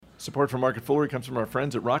Support for Market Foolery comes from our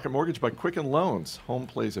friends at Rocket Mortgage by Quicken Loans. Home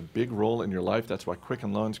plays a big role in your life. That's why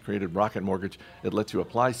Quicken Loans created Rocket Mortgage. It lets you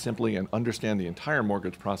apply simply and understand the entire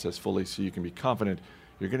mortgage process fully so you can be confident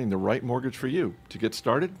you're getting the right mortgage for you. To get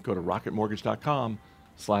started, go to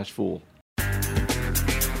rocketmortgage.com/fool.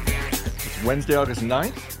 It's Wednesday, August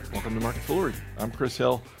 9th. Welcome to Market Foolery. I'm Chris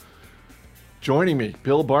Hill. Joining me,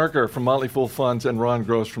 Bill Barker from Motley Fool Funds and Ron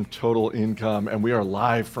Gross from Total Income, and we are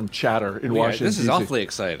live from Chatter in Washington, This is D.C. awfully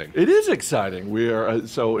exciting. It is exciting. We are I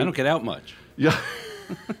don't get out much. Yeah,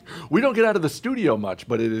 we don't get out of the studio much,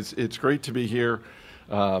 but it's great to be here.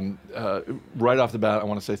 Right off the bat, I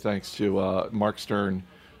want to say thanks to Mark Stern,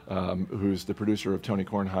 who's the producer of Tony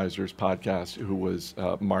Kornheiser's podcast.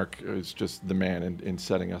 Mark is just the man in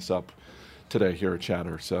setting us up today here at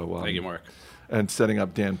Chatter. So Thank you, Mark. And setting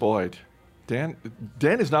up Dan Boyd. Dan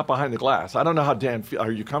is not behind the glass. I don't know how Dan feels.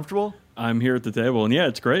 Are you comfortable? I'm here at the table, and yeah,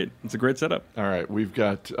 it's great. It's a great setup. All right, we've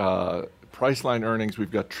got Priceline earnings.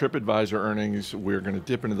 We've got TripAdvisor earnings. We're going to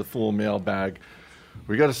dip into the Fool mailbag.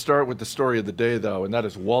 We got to start with the story of the day, though, and that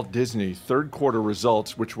is Walt Disney third quarter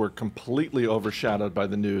results, which were completely overshadowed by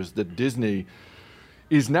the news that Disney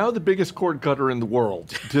is now the biggest cord cutter in the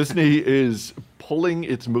world. Disney is pulling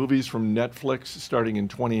its movies from Netflix starting in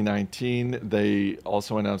 2019. They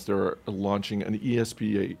also announced they're launching an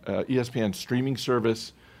ESPN streaming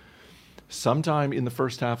service sometime in the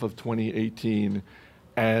first half of 2018.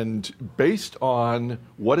 And based on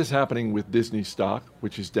what is happening with Disney stock,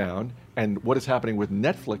 which is down, and what is happening with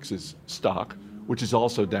Netflix's stock, which is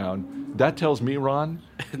also down, that tells me, Ron,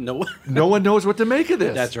 no one knows what to make of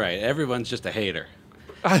this. That's right. Everyone's just a hater.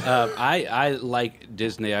 I like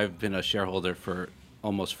Disney. I've been a shareholder for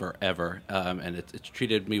almost forever, and it's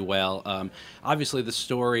treated me well. Obviously, the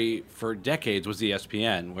story for decades was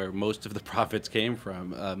ESPN, where most of the profits came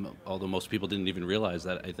from, although most people didn't even realize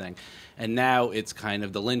that, I think. And now it's kind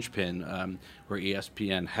of the linchpin where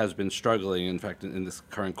ESPN has been struggling. In fact, in this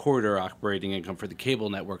current quarter, operating income for the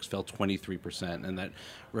cable networks fell 23%, and that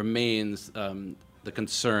remains the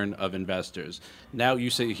concern of investors. Now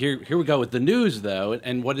you say, here we go with the news, though,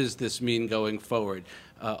 and what does this mean going forward?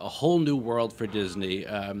 A whole new world for Disney,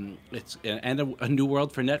 a new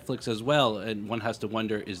world for Netflix as well. And one has to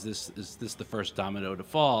wonder: is this the first domino to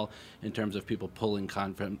fall in terms of people pulling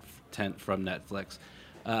content from Netflix?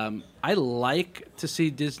 I like to see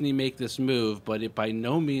Disney make this move, but it by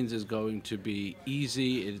no means is going to be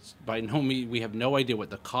easy. It's by no means, we have no idea what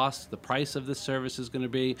the price of this service is going to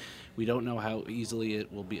be. We don't know how easily it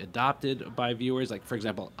will be adopted by viewers. Like, for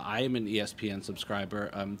example, I am an ESPN subscriber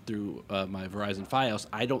through my Verizon Fios.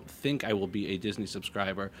 I don't think I will be a Disney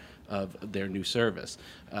subscriber of their new service.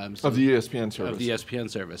 Of the ESPN service. Of the ESPN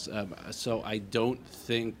service. So I don't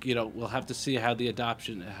think, we'll have to see how the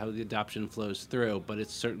adoption flows through, but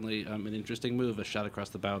it's certainly an interesting move, a shot across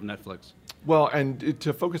the bow of Netflix. Well, and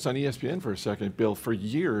to focus on ESPN for a second, Bill, for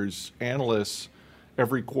years, analysts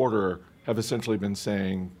every quarter have essentially been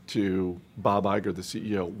saying to Bob Iger, the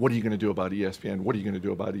CEO, what are you going to do about ESPN? What are you going to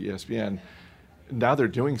do about ESPN? Now they're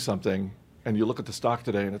doing something, and you look at the stock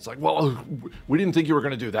today, and it's like, well, we didn't think you were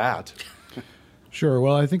going to do that. Sure.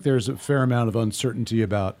 Well, I think there's a fair amount of uncertainty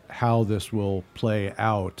about how this will play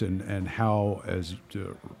out and how, as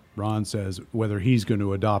Ron says, whether he's going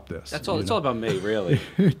to adopt this. That's all. It's all about me, really.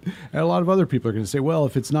 And a lot of other people are going to say, well,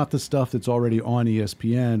 if it's not the stuff that's already on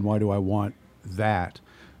ESPN, why do I want that?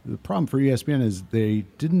 The problem for ESPN is they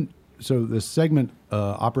didn't. So the segment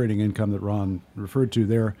operating income that Ron referred to,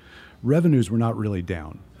 their revenues were not really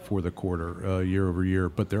down for the quarter year over year,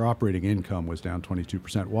 but their operating income was down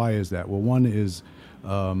 22%. Why is that? Well, one is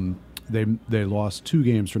they lost 2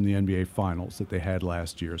 games from the NBA Finals that they had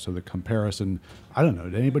last year. So the comparison, I don't know,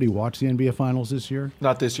 did anybody watch the NBA Finals this year?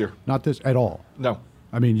 Not this year. Not this at all? No.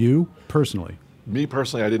 I mean, you personally? Me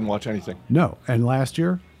personally, I didn't watch anything. No. And last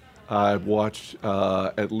year? I watched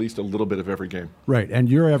at least a little bit of every game. Right, and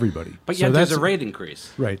you're everybody. But yet there's a rate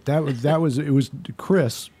increase. Right, it was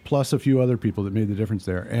Chris plus a few other people that made the difference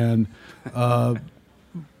there, and also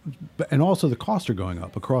the costs are going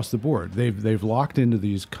up across the board. They've locked into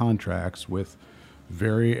these contracts with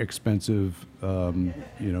very expensive,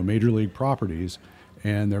 major league properties,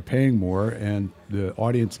 and they're paying more, and the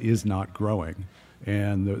audience is not growing.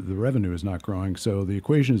 And the revenue is not growing, so the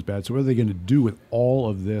equation is bad. So what are they going to do with all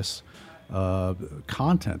of this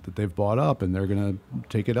content that they've bought up, and they're going to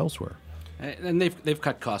take it elsewhere? And they've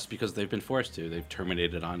cut costs because they've been forced to. They've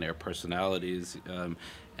terminated on-air personalities,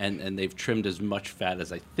 and they've trimmed as much fat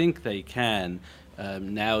as I think they can.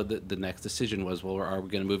 Now the next decision was, well, are we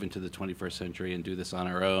going to move into the 21st century and do this on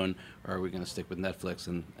our own, or are we going to stick with Netflix?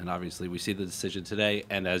 And obviously we see the decision today,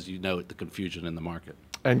 and as you know, the confusion in the market.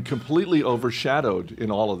 And completely overshadowed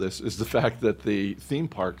in all of this is the fact that the theme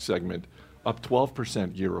park segment up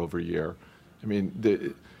 12% year over year. I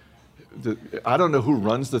mean, I don't know who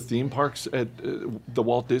runs the theme parks at the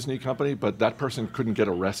Walt Disney Company, but that person couldn't get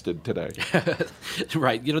arrested today.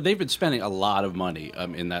 Right. You know, they've been spending a lot of money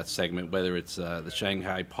in that segment, whether it's the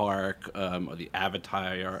Shanghai Park or the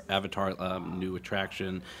Avatar new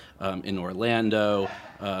attraction in Orlando.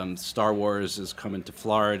 Star Wars is coming to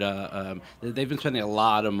Florida. They've been spending a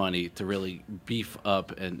lot of money to really beef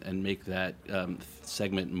up and make that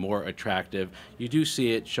segment more attractive. You do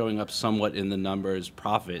see it showing up somewhat in the numbers.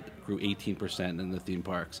 Profit grew 18% in the theme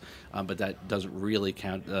parks, but that doesn't really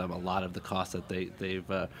count a lot of the costs that they've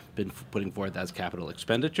been putting forth as capital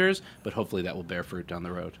expenditures, but hopefully that will bear fruit down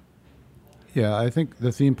the road. Yeah, I think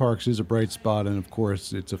the theme parks is a bright spot, and of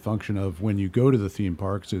course, it's a function of when you go to the theme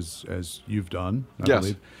parks, as you've done, I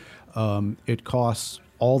Yes. believe. It costs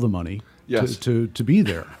all the money Yes. to be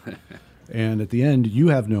there. And at the end, you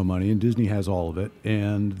have no money, and Disney has all of it,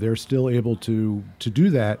 and they're still able to do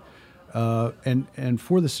that. And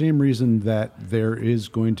for the same reason that there is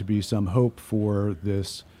going to be some hope for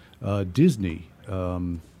this Disney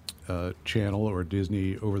channel or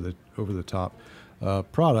Disney over the top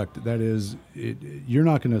product. That is, you're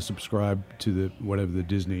not going to subscribe to the whatever the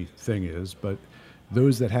Disney thing is, but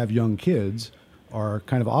those that have young kids are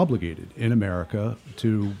kind of obligated in America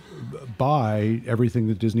to buy everything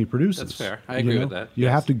that Disney produces. That's fair. I agree with that. You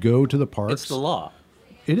Yes. have to go to the parks. It's the law.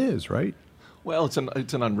 It is, right? Well, it's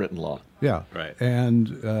an unwritten law. Yeah. Right. And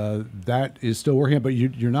that is still working, but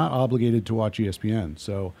you're not obligated to watch ESPN.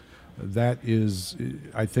 So that is,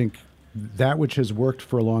 I think, that which has worked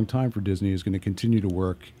for a long time for Disney is going to continue to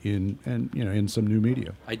work in some new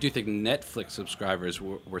media. I do think Netflix subscribers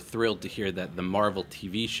were thrilled to hear that the Marvel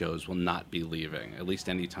TV shows will not be leaving, at least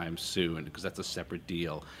anytime soon, because that's a separate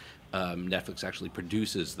deal. Netflix actually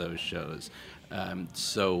produces those shows,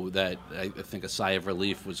 so that I think a sigh of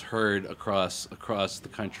relief was heard across the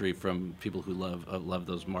country from people who love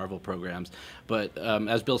those Marvel programs. But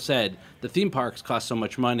as Bill said, the theme parks cost so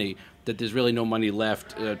much money that there's really no money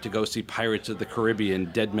left to go see Pirates of the Caribbean,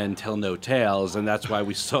 Dead Men Tell No Tales, and that's why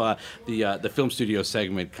we saw the film studio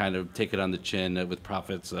segment kind of take it on the chin with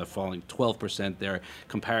profits falling 12% there.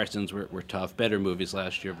 Comparisons were tough. Better movies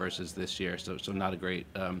last year versus this year, so not a great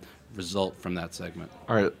result from that segment.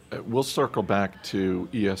 All right, we'll circle back to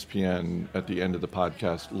ESPN at the end of the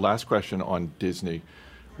podcast. Last question on Disney.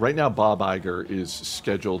 Right now, Bob Iger is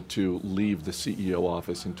scheduled to leave the CEO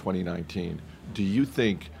office in 2019. Do you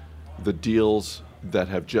think the deals that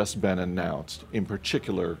have just been announced, in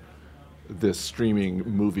particular this streaming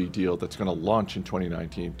movie deal that's going to launch in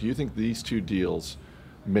 2019, do you think these two deals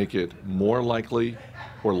make it more likely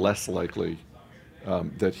or less likely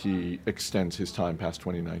that he extends his time past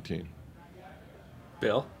 2019?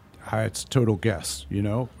 Bill? It's total guess,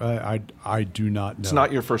 I do not know. It's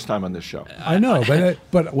not your first time on this show. I know,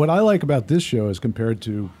 but what I like about this show as compared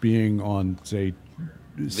to being on, say,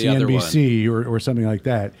 CNBC or something like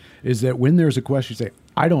that, is that when there's a question, you say,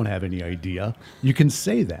 I don't have any idea. You can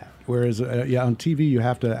say that. Whereas on TV, you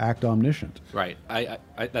have to act omniscient. Right. I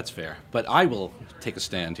that's fair. But I will take a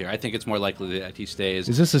stand here. I think it's more likely that he stays.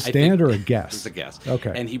 Is this a stand or a guess? It's a guess.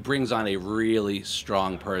 Okay. And he brings on a really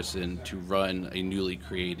strong person to run a newly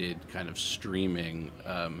created kind of streaming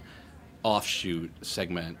offshoot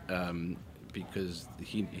segment because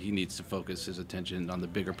he needs to focus his attention on the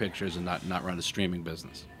bigger pictures and not run a streaming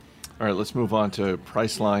business. All right, let's move on to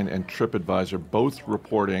Priceline and TripAdvisor, both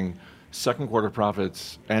reporting second quarter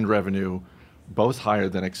profits and revenue, both higher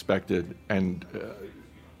than expected, and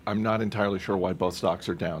I'm not entirely sure why both stocks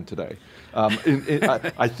are down today.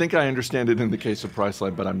 I think I understand it in the case of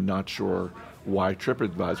Priceline, but I'm not sure why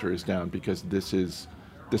TripAdvisor is down, because this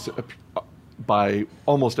by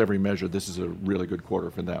almost every measure, this is a really good quarter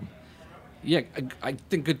for them. Yeah, I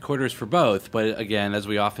think good quarters for both, but again, as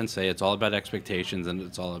we often say, it's all about expectations and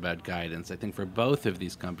it's all about guidance. I think for both of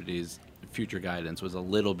these companies, future guidance was a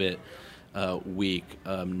little bit weak,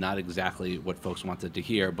 not exactly what folks wanted to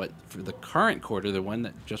hear, but for the current quarter, the one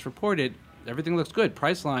that just reported, everything looks good.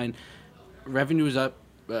 Priceline, revenue is up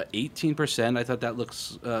 18%. I thought that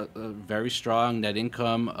looks very strong. Net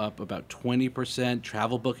income up about 20%.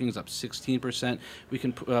 Travel bookings up 16%. We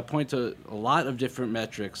can point to a lot of different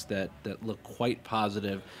metrics that look quite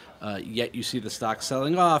positive. Yet you see the stock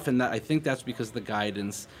selling off, and I think that's because of the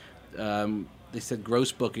guidance. They said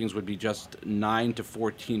gross bookings would be just 9 to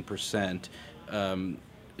 14%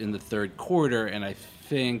 in the third quarter, and I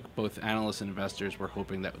think both analysts and investors were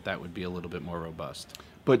hoping that would be a little bit more robust.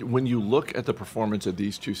 But when you look at the performance of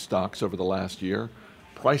these two stocks over the last year,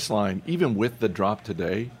 Priceline, even with the drop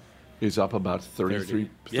today, is up about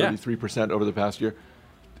 33% over the past year.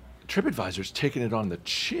 TripAdvisor's taken it on the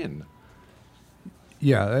chin.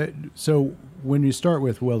 Yeah. So when you start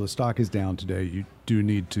with, well, the stock is down today, you do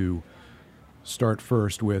need to start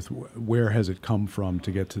first with where has it come from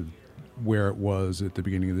to get to where it was at the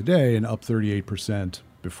beginning of the day, and up 38%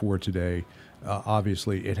 before today.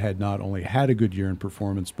 Obviously, it had not only had a good year in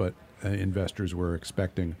performance, but investors were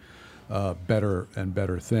expecting better and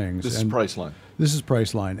better things. This is Priceline. This is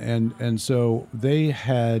Priceline, and so they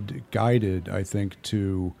had guided, I think,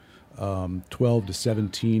 to 12 to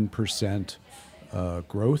 17%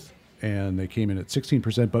 growth, and they came in at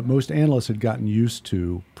 16%. But most analysts had gotten used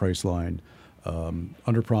to Priceline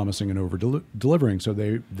under promising and over delivering, so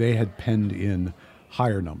they had penned in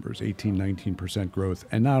higher numbers, 18, 19% growth,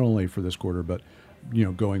 and not only for this quarter, but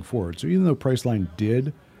going forward. So even though Priceline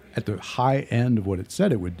did at the high end of what it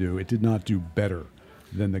said it would do, it did not do better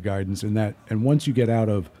than the guidance in that. And once you get out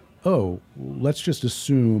of, let's just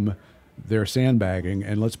assume they're sandbagging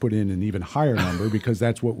and let's put in an even higher number because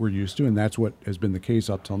that's what we're used to and that's what has been the case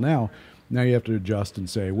up till now. Now you have to adjust and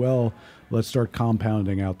say, well, let's start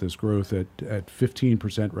compounding out this growth at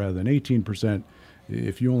 15% rather than 18%.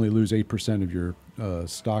 If you only lose 8% of your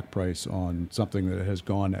stock price on something that has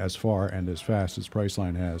gone as far and as fast as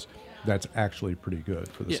Priceline has, that's actually pretty good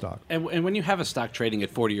for the stock. And when you have a stock trading at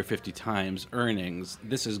 40 or 50 times earnings,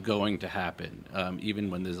 this is going to happen, even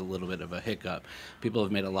when there's a little bit of a hiccup. People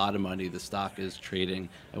have made a lot of money. The stock is trading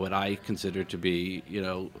at what I consider to be,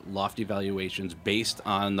 lofty valuations based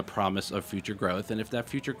on the promise of future growth. And if that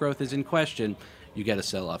future growth is in question, you get a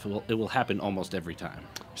sell-off. It will happen almost every time.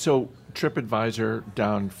 So TripAdvisor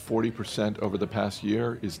down 40% over the past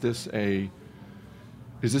year. Is this a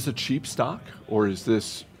cheap stock or is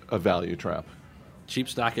this a value trap? Cheap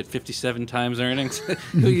stock at 57 times earnings?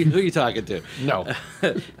 who you talking to? No.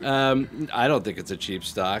 I don't think it's a cheap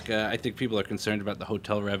stock. I think people are concerned about the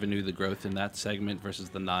hotel revenue, the growth in that segment versus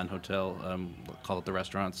the non-hotel, call it the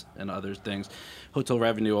restaurants and other things. Hotel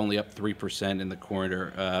revenue only up 3% in the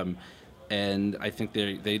quarter. And I think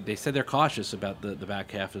they said they're cautious about the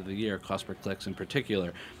back half of the year, cost per clicks in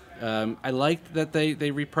particular. I liked that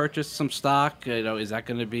they repurchased some stock. Is that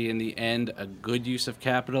going to be in the end a good use of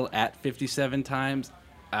capital at 57 times?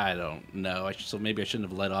 I don't know. So maybe I shouldn't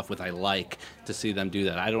have led off with I like to see them do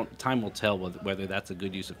that. Time will tell whether that's a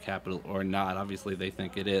good use of capital or not. Obviously, they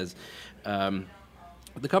think it is.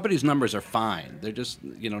 The company's numbers are fine. They're just,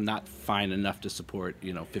 not fine enough to support,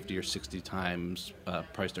 50 or 60 times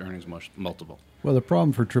price to earnings multiple. Well, the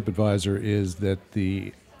problem for TripAdvisor is that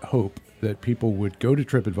the hope that people would go to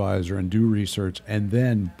TripAdvisor and do research and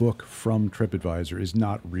then book from TripAdvisor is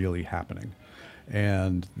not really happening.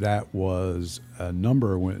 And that was a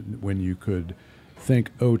number when you could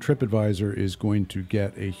think, TripAdvisor is going to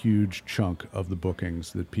get a huge chunk of the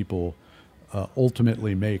bookings that people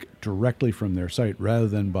ultimately make directly from their site rather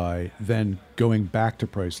than by then going back to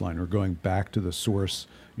Priceline or going back to the source,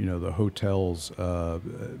 the hotel's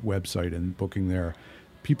website and booking there.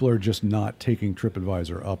 People are just not taking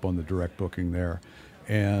TripAdvisor up on the direct booking there.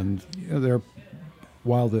 And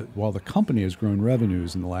while the company has grown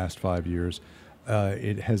revenues in the last 5 years,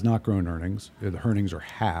 it has not grown earnings. The earnings are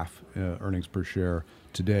half earnings per share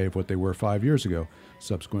today of what they were 5 years ago.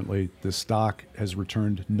 Subsequently, the stock has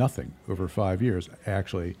returned nothing over 5 years.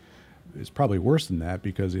 Actually, it's probably worse than that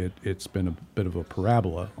because it's been a bit of a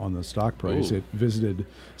parabola on the stock price. Ooh. It visited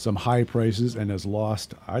some high prices and has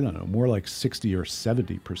lost, more like 60 or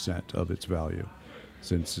 70% of its value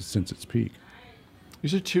since its peak.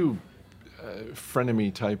 These are two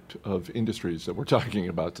frenemy type of industries that we're talking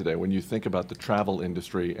about today. When you think about the travel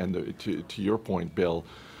industry and to your point, Bill,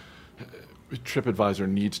 TripAdvisor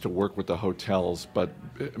needs to work with the hotels, but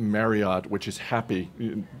Marriott, which is happy,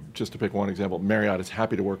 just to pick one example, Marriott is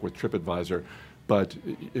happy to work with TripAdvisor, but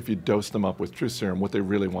if you dose them up with Truth Serum, what they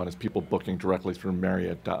really want is people booking directly through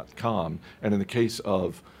Marriott.com. And in the case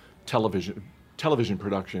of television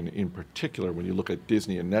production in particular, when you look at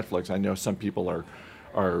Disney and Netflix, I know some people are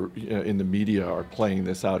in the media are playing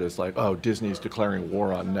this out as like, Disney's declaring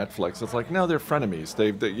war on Netflix. It's like, no, they're frenemies. They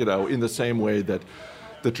in the same way that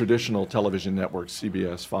the traditional television networks,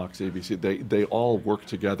 CBS, Fox, ABC, they all work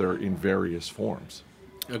together in various forms.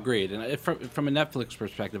 Agreed. And from a Netflix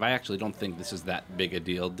perspective, I actually don't think this is that big a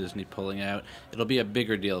deal, Disney pulling out. It'll be a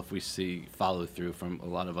bigger deal if we see follow through from a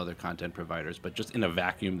lot of other content providers. But just in a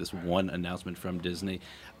vacuum, this one announcement from Disney,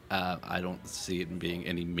 I don't see it being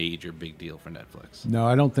any major big deal for Netflix. No,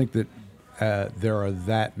 I don't think that there are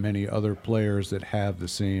that many other players that have the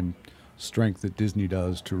same strength that Disney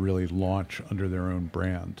does to really launch under their own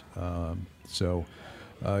brand. So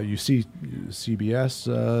You see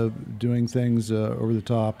CBS doing things over the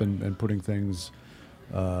top and putting things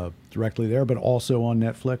directly there, but also on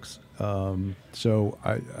Netflix. So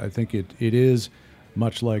I think it is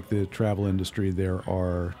much like the travel industry. There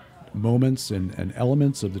are moments and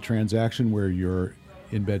elements of the transaction where you're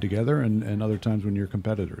in bed together and other times when you're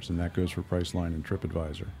competitors, and that goes for Priceline and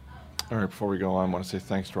TripAdvisor. All right, before we go on, I want to say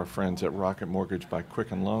thanks to our friends at Rocket Mortgage by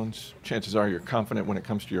Quicken Loans. Chances are you're confident when it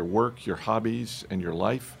comes to your work, your hobbies, and your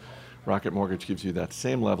life. Rocket Mortgage gives you that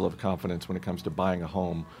same level of confidence when it comes to buying a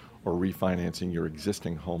home or refinancing your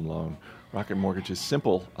existing home loan. Rocket Mortgage is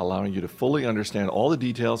simple, allowing you to fully understand all the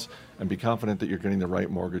details and be confident that you're getting the right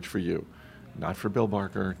mortgage for you. Not for Bill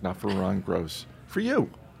Barker, not for Ron Gross, for you.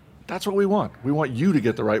 That's what we want. We want you to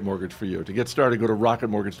get the right mortgage for you. To get started, go to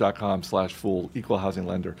rocketmortgage.com/fool, equal housing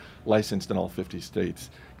lender, licensed in all 50 states,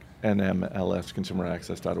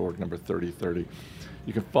 NMLSconsumeraccess.org, number 3030.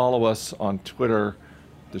 You can follow us on Twitter.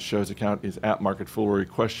 The show's account is @MarketFoolery.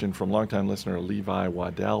 Question from longtime listener Levi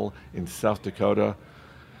Waddell in South Dakota.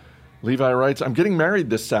 Levi writes, I'm getting married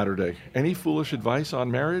this Saturday. Any foolish advice on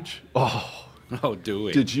marriage? Oh, do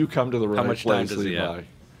we? did you come to the right How much time place, does he Levi? have?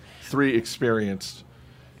 3 experienced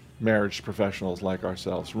marriage professionals like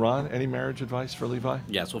ourselves. Ron, any marriage advice for Levi?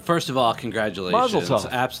 Yes. Well, first of all, congratulations. Mazel tov.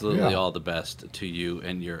 Absolutely Yeah. all the best to you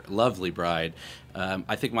and your lovely bride.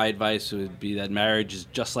 I think my advice would be that marriage is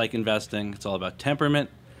just like investing. It's all about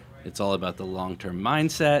temperament. It's all about the long-term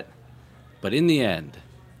mindset. But in the end,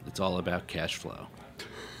 it's all about cash flow.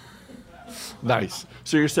 Nice.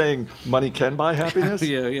 So you're saying money can buy happiness?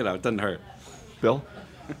 Yeah, it doesn't hurt. Bill?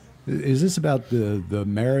 Is this about the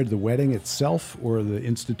marriage, the wedding itself, or the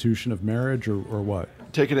institution of marriage, or what?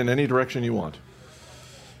 Take it in any direction you want.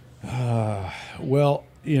 Well,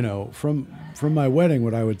 from my wedding,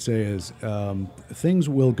 what I would say is things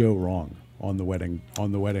will go wrong on the wedding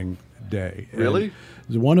day. Really?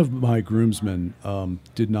 And one of my groomsmen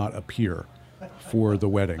did not appear for the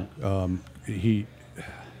wedding.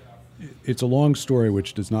 It's a long story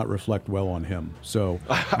which does not reflect well on him. So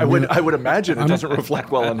I would imagine it doesn't reflect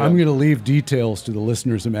well on him. I'm going to leave details to the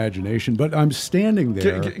listener's imagination, but I'm standing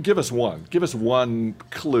there. Give us one. Give us one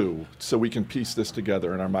clue so we can piece this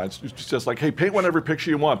together in our minds. It's just like, hey, paint whatever picture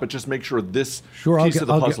you want, but just make sure this piece of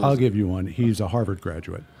the puzzle I'll is... give you one. He's a Harvard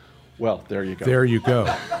graduate. Well, there you go. There you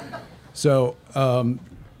go. So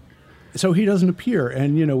he doesn't appear,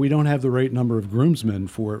 and we don't have the right number of groomsmen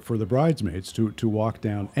for the bridesmaids to walk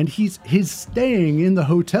down, and he's staying in the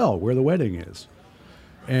hotel where the wedding is,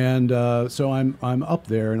 and so I'm up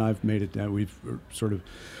there, and I've made it down. We've sort of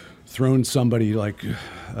thrown somebody like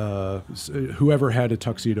whoever had a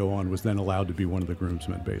tuxedo on was then allowed to be one of the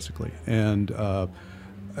groomsmen, basically, and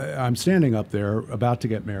I'm standing up there about to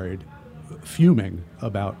get married, fuming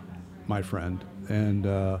about my friend, and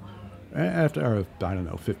after,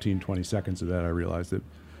 15, 20 seconds of that, I realized that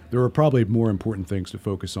there were probably more important things to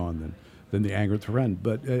focus on than the anger of the friend.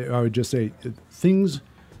 But I would just say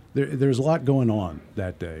there's a lot going on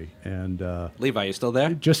that day. And Levi, you still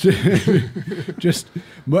there? just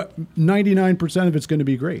 99% of it's going to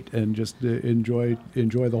be great, and just enjoy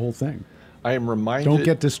the whole thing. I am reminded... Don't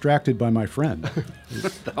get distracted by my friend.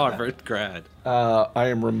 The Harvard grad. I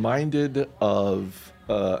am reminded of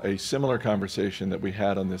a similar conversation that we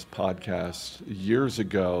had on this podcast years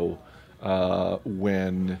ago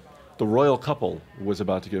when the royal couple was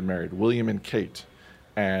about to get married, William and Kate.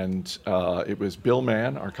 And it was Bill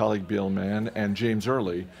Mann, our colleague Bill Mann, and James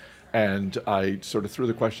Early. And I sort of threw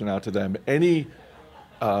the question out to them, any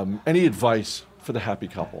advice for the happy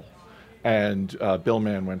couple? And Bill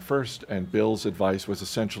Mann went first, and Bill's advice was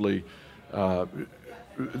essentially,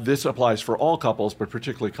 this applies for all couples, but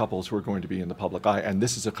particularly couples who are going to be in the public eye. And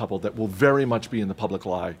this is a couple that will very much be in the public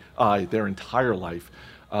eye their entire life.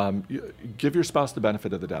 Give your spouse the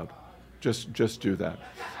benefit of the doubt. Just do that.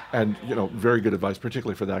 And, very good advice,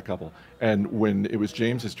 particularly for that couple. And when it was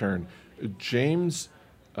James's turn, James,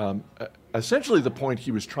 essentially the point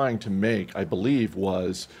he was trying to make, I believe,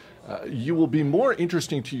 was you will be more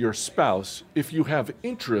interesting to your spouse if you have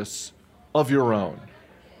interests of your own.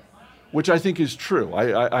 Which I think is true.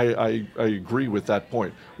 I agree with that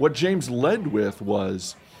point. What James led with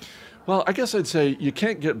was, well, I guess I'd say you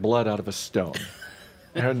can't get blood out of a stone.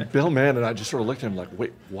 And Bill Mann and I just sort of looked at him like,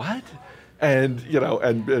 wait, what? And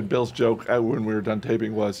and Bill's joke when we were done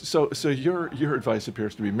taping was, so your advice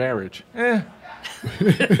appears to be marriage.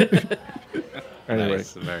 Anyway,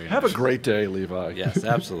 Nice, very have nice. a great day, Levi. Yes,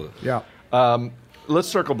 absolutely. Yeah. Let's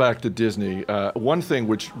circle back to Disney. One thing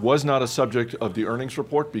which was not a subject of the earnings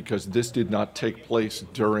report because this did not take place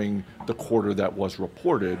during the quarter that was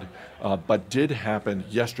reported, but did happen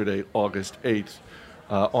yesterday, August 8th.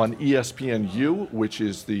 on ESPNU, which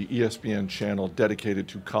is the ESPN channel dedicated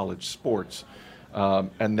to college sports.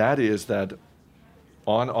 And that is that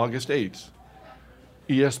on August 8th,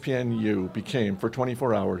 ESPNU became, for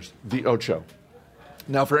 24 hours, the Ocho.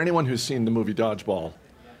 Now, for anyone who's seen the movie Dodgeball,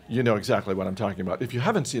 you know exactly what I'm talking about. If you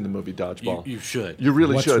haven't seen the movie Dodgeball, You should. You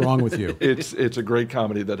really What's should. wrong with you? It's a great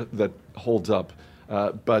comedy that holds up.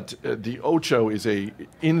 But the Ocho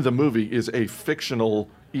in the movie is a fictional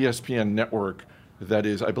ESPN network that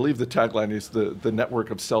is, I believe the tagline is the network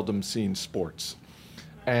of seldom seen sports.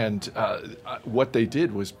 And what they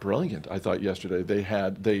did was brilliant, I thought, yesterday.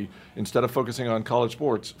 They instead of focusing on college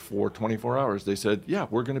sports for 24 hours, they said, yeah,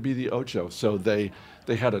 we're going to be the Ocho. So they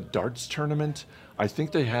had a darts tournament. I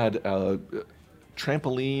think they had a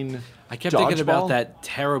trampoline. I kept thinking about that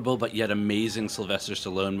terrible but yet amazing Sylvester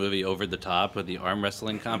Stallone movie, Over the Top, with the arm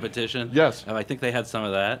wrestling competition. Yes. I think they had some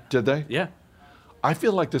of that. Did they? Yeah. I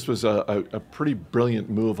feel like this was a pretty brilliant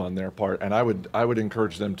move on their part, and I would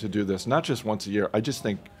encourage them to do this not just once a year. I just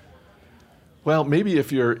think, well, maybe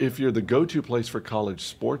if you're the go-to place for college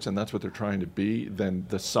sports and that's what they're trying to be, then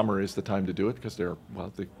the summer is the time to do it because the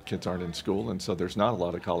kids aren't in school and so there's not a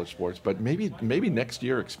lot of college sports. But maybe next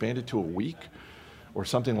year expand it to a week or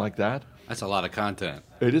something like that. That's a lot of content.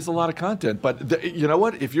 It is a lot of content, but you know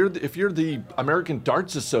what? If you're the American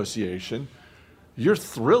Darts Association, you're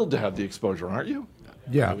thrilled to have the exposure, aren't you?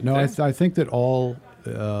 Yeah, no, I think that all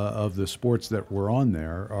of the sports that were on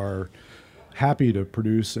there are happy to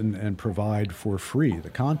produce and provide for free the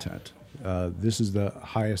content. This is the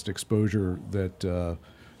highest exposure that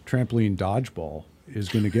trampoline dodgeball is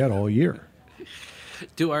going to get all year.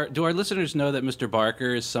 Do our listeners know that Mr.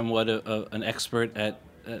 Barker is somewhat an expert at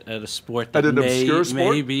a sport At that an obscure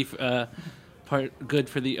sport? may be good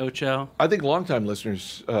for the Ocho? I think longtime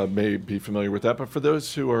listeners may be familiar with that, but for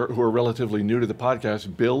those who are relatively new to the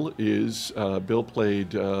podcast, Bill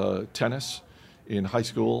played tennis in high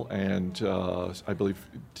school and I believe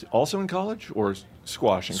also in college or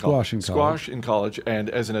squash in college. Squash in college, and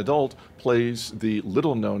as an adult plays the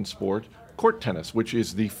little-known sport court tennis, which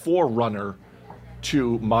is the forerunner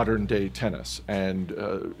to modern-day tennis.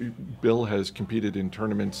 And Bill has competed in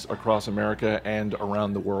tournaments across America and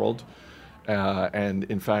around the world. And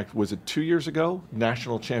in fact, was it 2 years ago,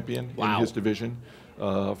 national champion in his division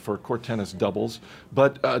for court tennis doubles.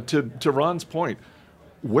 But to Ron's point,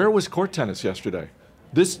 where was court tennis yesterday?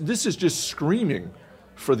 This is just screaming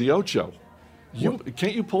for the Ocho.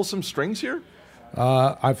 Can't you pull some strings here?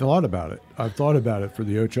 I've thought about it. I've thought about it for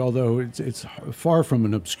the Ocho, although it's far from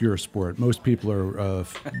an obscure sport. Most people are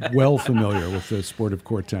well familiar with the sport of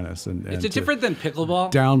court tennis. And Is it different than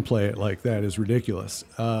pickleball? Downplay it like that is ridiculous.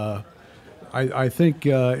 I think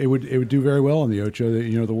it would do very well in the Ocho.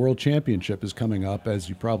 The World Championship is coming up, as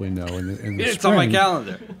you probably know, in the It's spring. on my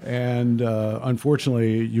calendar. And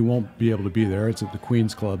unfortunately, you won't be able to be there. It's at the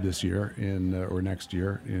Queen's Club this year or next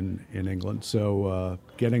year in England. So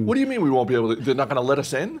getting What do you mean we won't be able to? They're not going to let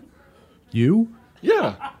us in? you.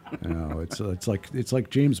 Yeah. No, it's like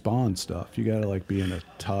James Bond stuff. You got to be in a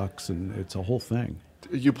tux, and it's a whole thing.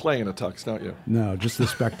 You play in a tux, don't you? No, just the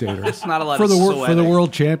spectators. It's not a lot for of the for the sweating.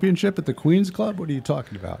 World Championship at the Queen's Club. What are you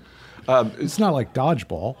talking about? It's not like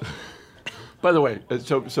dodgeball. By the way,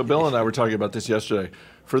 so Bill and I were talking about this yesterday.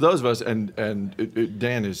 For those of us, and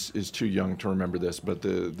Dan is too young to remember this, but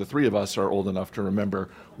the three of us are old enough to remember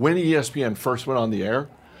when ESPN first went on the air.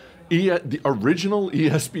 The original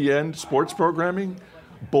ESPN sports programming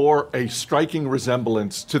bore a striking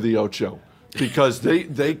resemblance to the Ocho. Because they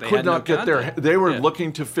could had not no get their. content. They were Yeah.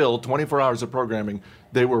 looking to fill 24 hours of programming.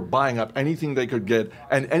 They were buying up anything they could get,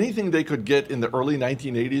 and anything they could get in the early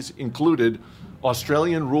 1980s included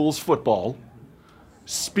Australian rules football,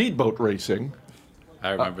 speedboat racing,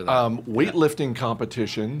 I remember that. weightlifting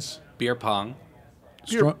competitions. Beer pong.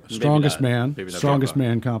 Strongest not. man, Maybe not strongest dodgeball.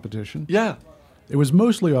 man competition. Yeah, It was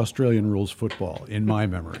mostly Australian rules football in my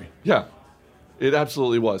memory. yeah, it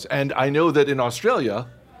absolutely was. And I know that in Australia,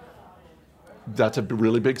 that's a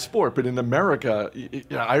really big sport. But in America,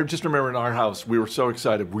 I just remember in our house, we were so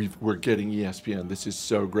excited. We're getting ESPN. This is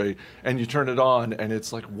so great. And you turn it on, and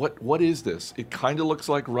it's like, what is this? It kind of looks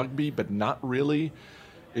like rugby, but not really.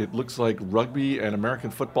 It looks like rugby and American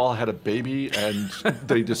football had a baby, and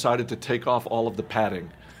they decided to take off all of the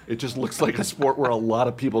padding. It just looks like a sport where a lot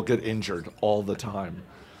of people get injured all the time.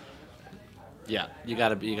 Yeah, you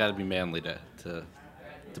gotta be manly to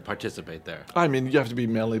participate there. I mean, you have to be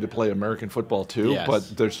manly to play American football too, Yes.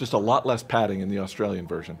 but there's just a lot less padding in the Australian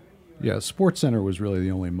version. Yeah, SportsCenter was really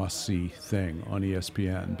the only must-see thing on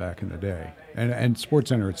ESPN back in the day, and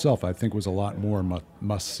SportsCenter itself, I think, was a lot more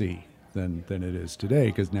must-see than it is today,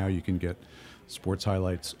 because now you can get sports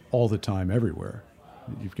highlights all the time, everywhere.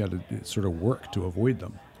 you've got to sort of work to avoid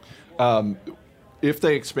them. If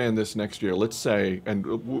they expand this next year, let's say, and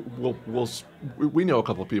we know a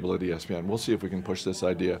couple of people at ESPN. We'll see if we can push this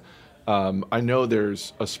idea. I know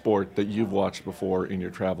there's a sport that you've watched before in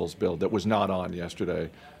your travels, Bill, that was not on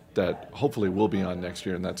yesterday, that hopefully will be on next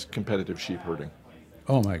year, and that's competitive sheep herding.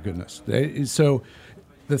 Oh my goodness! So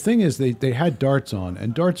the thing is, they had darts on,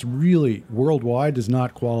 and darts really worldwide does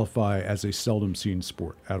not qualify as a seldom seen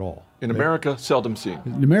sport at all. In America, seldom seen.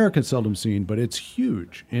 In America, it's seldom seen, but it's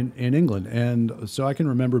huge in England. And so I can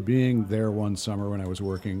remember being there one summer when I was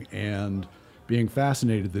working and being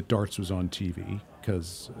fascinated that darts was on TV,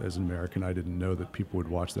 because as an American, I didn't know that people would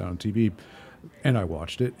watch that on TV. And I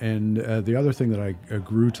watched it. And the other thing that I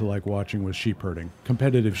grew to like watching was sheep herding,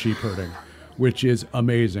 competitive sheep herding, which is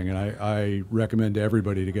amazing. And I recommend to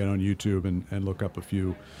everybody to get on YouTube and look up a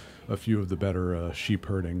few of the better sheep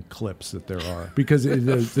herding clips that there are, because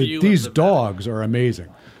these dogs are amazing.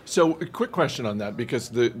 So a quick question on that, because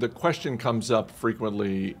the question comes up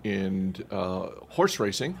frequently in horse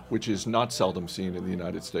racing, which is not seldom seen in the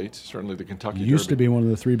United States. Certainly the Kentucky Derby. Used to be one of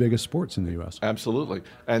the 3 biggest sports in the U.S. Absolutely.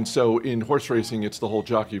 And so in horse racing, it's the whole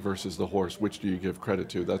jockey versus the horse. Which do you give credit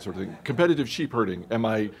to? That sort of thing. Competitive sheep herding. Am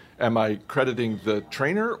I crediting the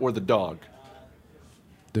trainer or the dog?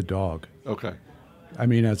 The dog. Okay. I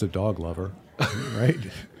mean, as a dog lover, right?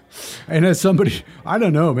 And as somebody, I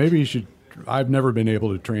don't know, maybe you should. I've never been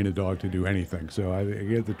able to train a dog to do anything, so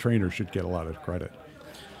the trainer should get a lot of credit.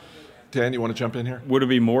 Dan, you want to jump in here? Would it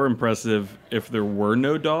be more impressive if there were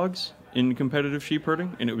no dogs in competitive sheep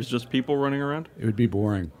herding and it was just people running around? It would be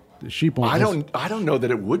boring. The sheep. I don't know that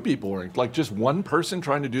it would be boring. Like just one person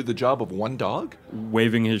trying to do the job of one dog,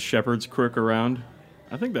 waving his shepherd's crook around.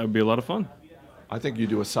 I think that would be a lot of fun. I think you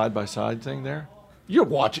do a side-by-side thing there. You're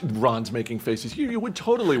watching. Ron's making faces. You would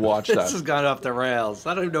totally watch that. This has gone off the rails.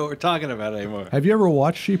 I don't even know what we're talking about anymore. Have you ever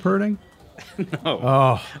watched sheep herding? No.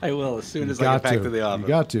 Oh, I will as soon as I get back to the office. You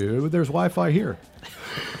got to. There's Wi-Fi here.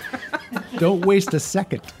 Don't waste a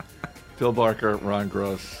second. Bill Barker, Ron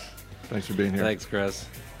Gross, thanks for being here. Thanks, Chris.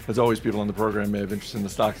 As always, people on the program may have interest in the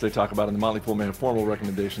stocks they talk about, and the Motley Fool may have formal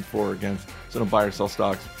recommendations for or against, so don't buy or sell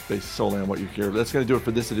stocks based solely on what you hear. But that's going to do it for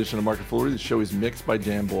this edition of Market Foolery. The show is mixed by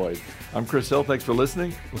Dan Boyd. I'm Chris Hill. Thanks for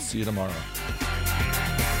listening. We'll see you tomorrow.